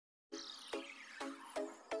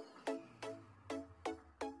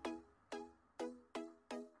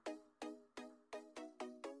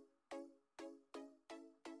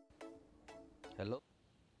Hello.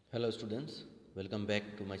 Hello students, welcome back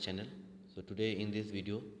to my channel. So today in this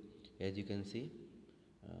video, as you can see,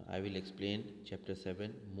 I will explain chapter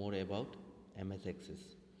 7 more about MS Access.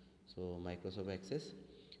 So Microsoft Access,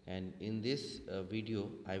 and in this video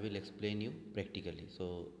I will explain you practically.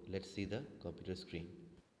 So let's see the computer screen.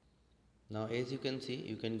 Now as you can see,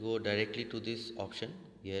 you can go directly to this option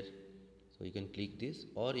here. So you can click this,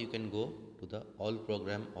 or you can go to the all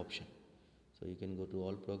program option. So you can go to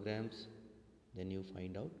all programs, then you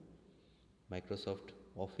find out Microsoft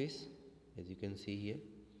Office, as you can see here,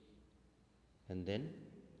 and then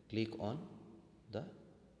click on the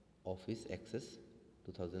Office Access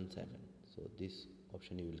 2007. So this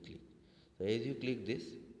option you will click. So as you click this,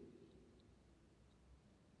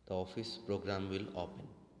 the Office program will open.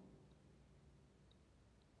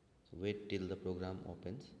 So wait till the program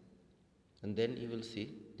opens, and then you will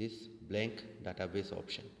see this blank database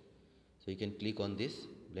option. So you can click on this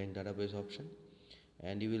blank database option,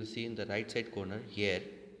 and you will see in the right side corner here,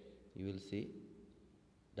 you will see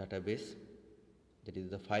database, that is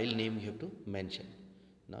the file name you have to mention.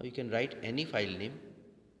 Now you can write any file name,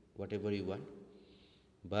 whatever you want,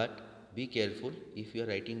 but be careful. If you are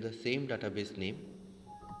writing the same database name,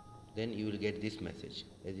 then you will get this message,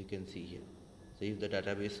 as you can see here. So if the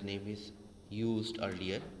database name is used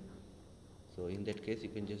earlier, so in that case you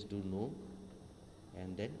can just do no,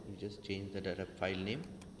 and then you just change the data file name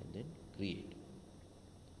and then create.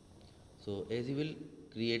 So as you will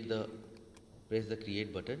press the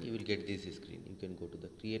create button, you will get this screen. You can go to the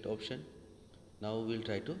create option. Now we will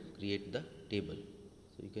try to create the table.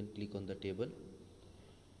 So you can click on the table.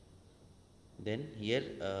 Then here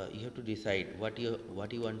you have to decide what you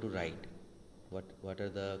want to write, what are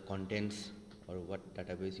the contents, or what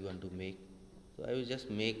database you want to make. So I will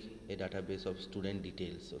just make a database of student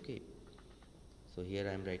details. Okay, so here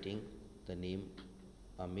I am writing the name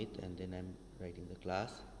Amit, and then I am writing the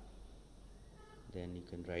class. Then you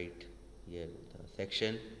can write here the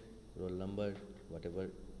section, roll number, whatever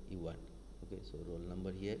you want. Okay, so roll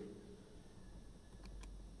number here,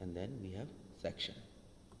 and then we have section.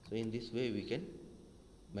 So in this way we can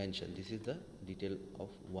mention this is the detail of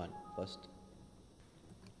first.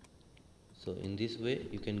 So in this way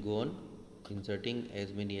you can go on inserting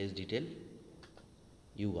as many as detail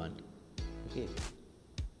you want. Okay,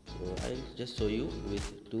 so I'll just show you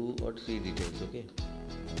with 2 or 3 details. Okay,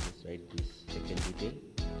 I'll just write this second detail.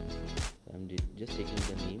 I'm just taking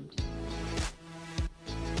the names.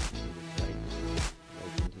 Write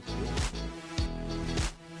in this way.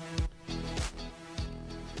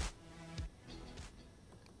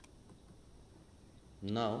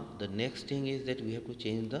 Now the next thing is that we have to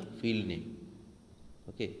change the field name.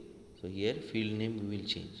 Okay, so here field name we will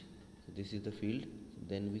change. So this is the field.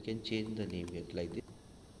 Then we can change the name here like this.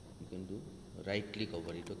 You can do right click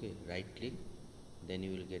over it. Okay, right click, then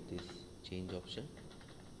you will get this change option,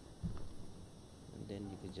 and then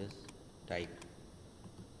you can just type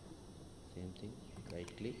same thing,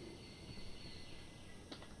 right click,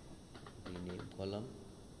 rename column,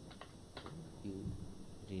 you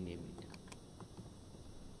rename it.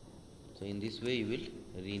 So in this way you will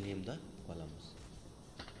rename the columns.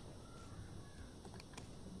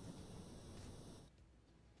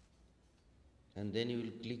 And then you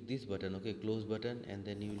will click this button, okay, close button, and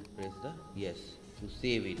then you will press the yes to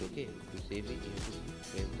save it. Okay, to save it you have to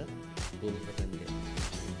press the close button there,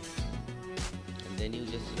 and then you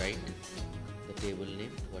just write the table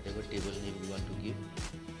name, whatever table name you want to give,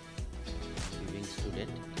 giving student,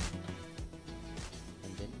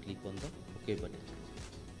 and then click on the OK button.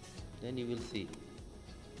 Then you will see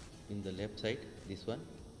in the left side this one,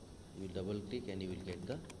 you will double click and you will get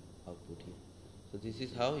the output here. So this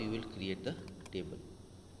is how you will create the table.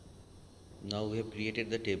 Now we have created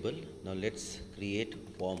the table. Now let's create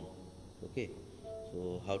form. Okay,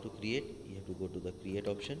 so how to create? You have to go to the create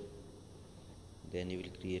option, then you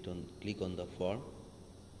will click on the form,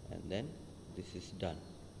 and then this is done.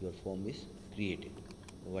 Your form is created.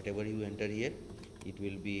 Whatever you enter here, it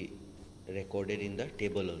will be recorded in the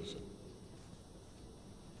table also.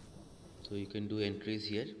 So you can do entries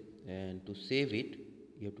here, and to save it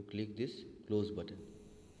you have to click this close button.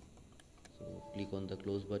 So click on the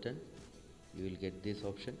close button, you will get this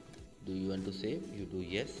option. Do you want to save? You do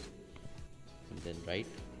yes, and then write,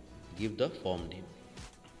 give the form name,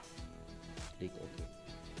 click OK.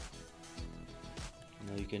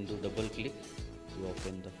 Now you can do double click to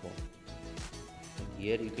open the form, and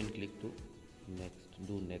here you can click to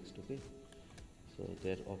do next. Okay, so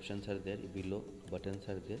there options are there below, buttons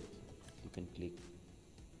are there, you can click.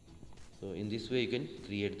 So in this way you can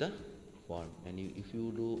create the form, and if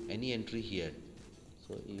you do any entry here,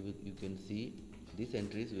 so you can see these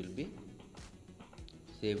entries will be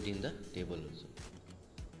saved in the table also.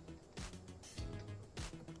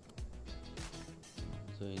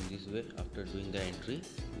 So in this way, after doing the entry,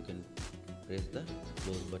 you can press the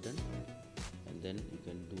close button, and then you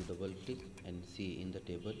can do double click and see in the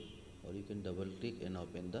table, or you can double click and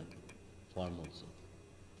open the form also.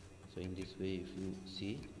 So in this way, if you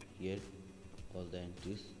see here, all the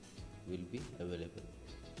entries will be available.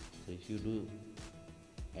 So if you do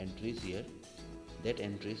entries here, that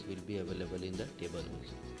entries will be available in the table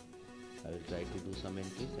also. I will try to do some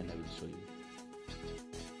entries and I will show you.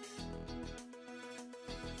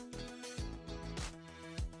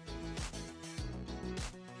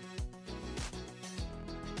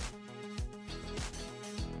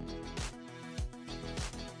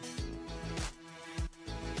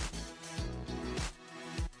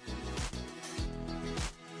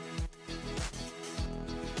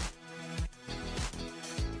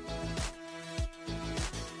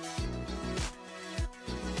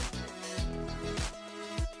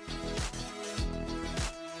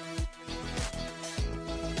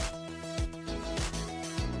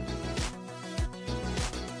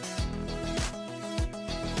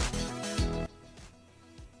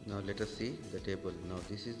 Now let us see the table. Now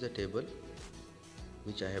this is the table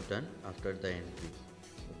which I have done after the entry.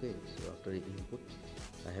 Okay, so after input,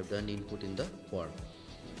 I have done input in the form.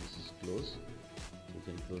 This is close. You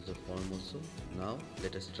can close the form also. Now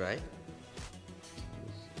let us try.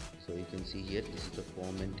 So you can see here, this is the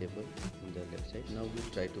form and table in the left side. Now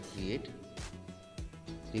we'll try to create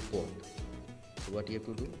report. So what you have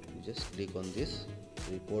to do, you just click on this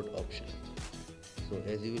report option. So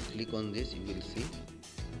as you will click on this, you will see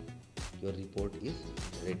your report is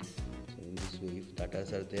ready. So in this way, if data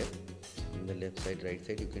are there in the left side, right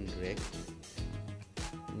side, you can drag.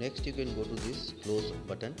 Next you can go to this close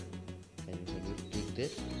button, and when you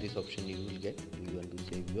click this option you will get, do you want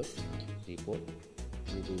to save your report?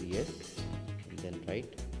 You do yes, and then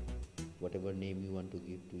write whatever name you want to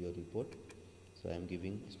give to your report. So I am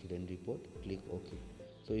giving student report, click OK.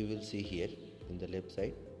 So you will see here in the left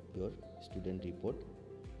side your student report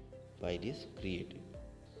file is created.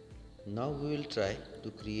 Now we will try to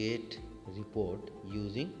create report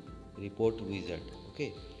using report wizard.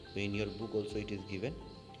 Okay, so in your book also it is given,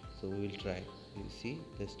 so we will try. You see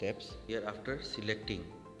the steps here. After selecting,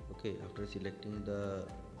 okay, after selecting the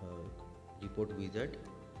report wizard,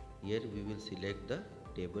 here we will select the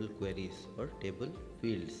table queries or table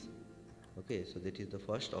fields. Okay, so that is the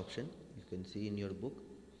first option you can see in your book.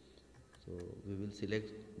 So we will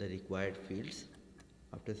select the required fields.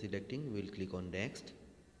 After selecting, we will click on next.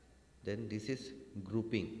 Then this is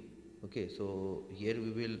grouping. Okay, so here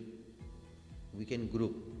we can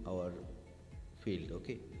group our field.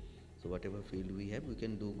 Okay, so whatever field we have, we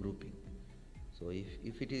can do grouping. So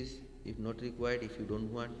if not required, if you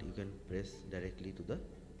don't want, you can press directly to the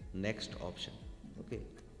next option. Okay,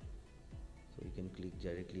 so you can click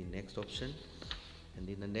directly next option, and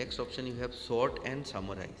in the next option you have sort and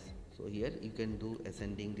summarize. So here you can do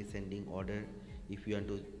ascending, descending order. If you want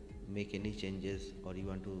to make any changes, or you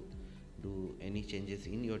want to do any changes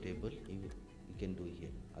in your table, you can do here.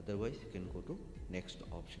 Otherwise you can go to next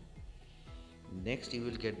option. Next you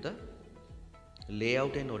will get the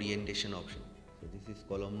layout and orientation option. So this is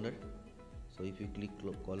columnar. So if you click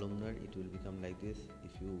columnar, it will become like this.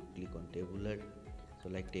 If you click on tabular, so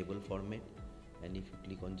like table format, and if you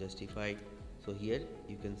click on justified, so here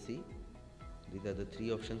you can see these are the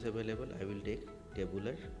three options available. I will take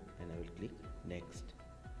tabular and I will click next.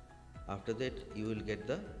 After that you will get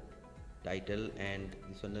the title, and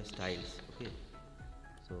this one is styles. Okay,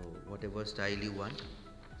 so whatever style you want,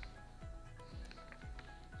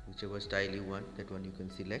 whichever style you want, that one you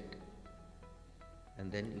can select,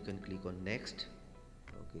 and then you can click on next.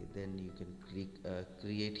 Okay, then you can click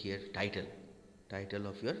create here title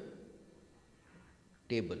of your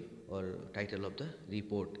table or title of the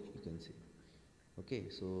report, you can see. Okay,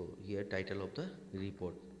 so here title of the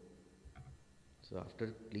report. So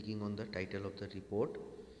after clicking on the title of the report,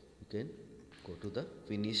 you can go to the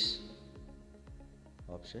finish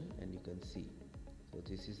option, and you can see. So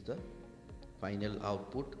this is the final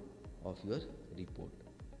output of your report.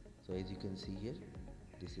 So as you can see here,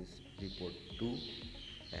 this is report 2,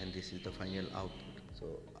 and this is the final output.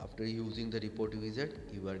 So after using the report wizard,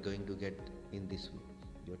 you are going to get in this way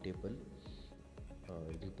your table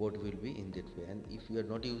report will be in that way. And if you are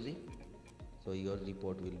not using, so your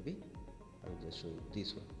report will be, I will just show you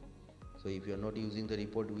this one. So if you are not using the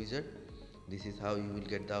report wizard, this is how you will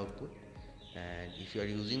get the output. And if you are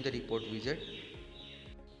using the report wizard,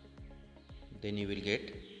 then you will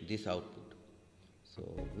get this output. So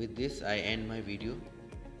with this I end my video.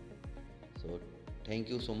 So thank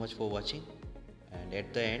you so much for watching. and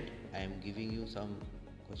at the end I am giving you some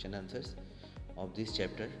question answers of this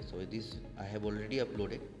chapter. So this I have already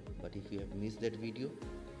uploaded, but if you have missed that video,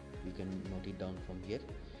 you can note it down from here.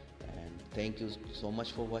 And thank you so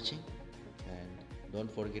much for watching, and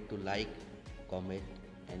don't forget to like, comment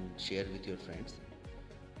and share with your friends.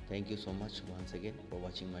 Thank you so much once again for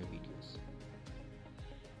watching my videos.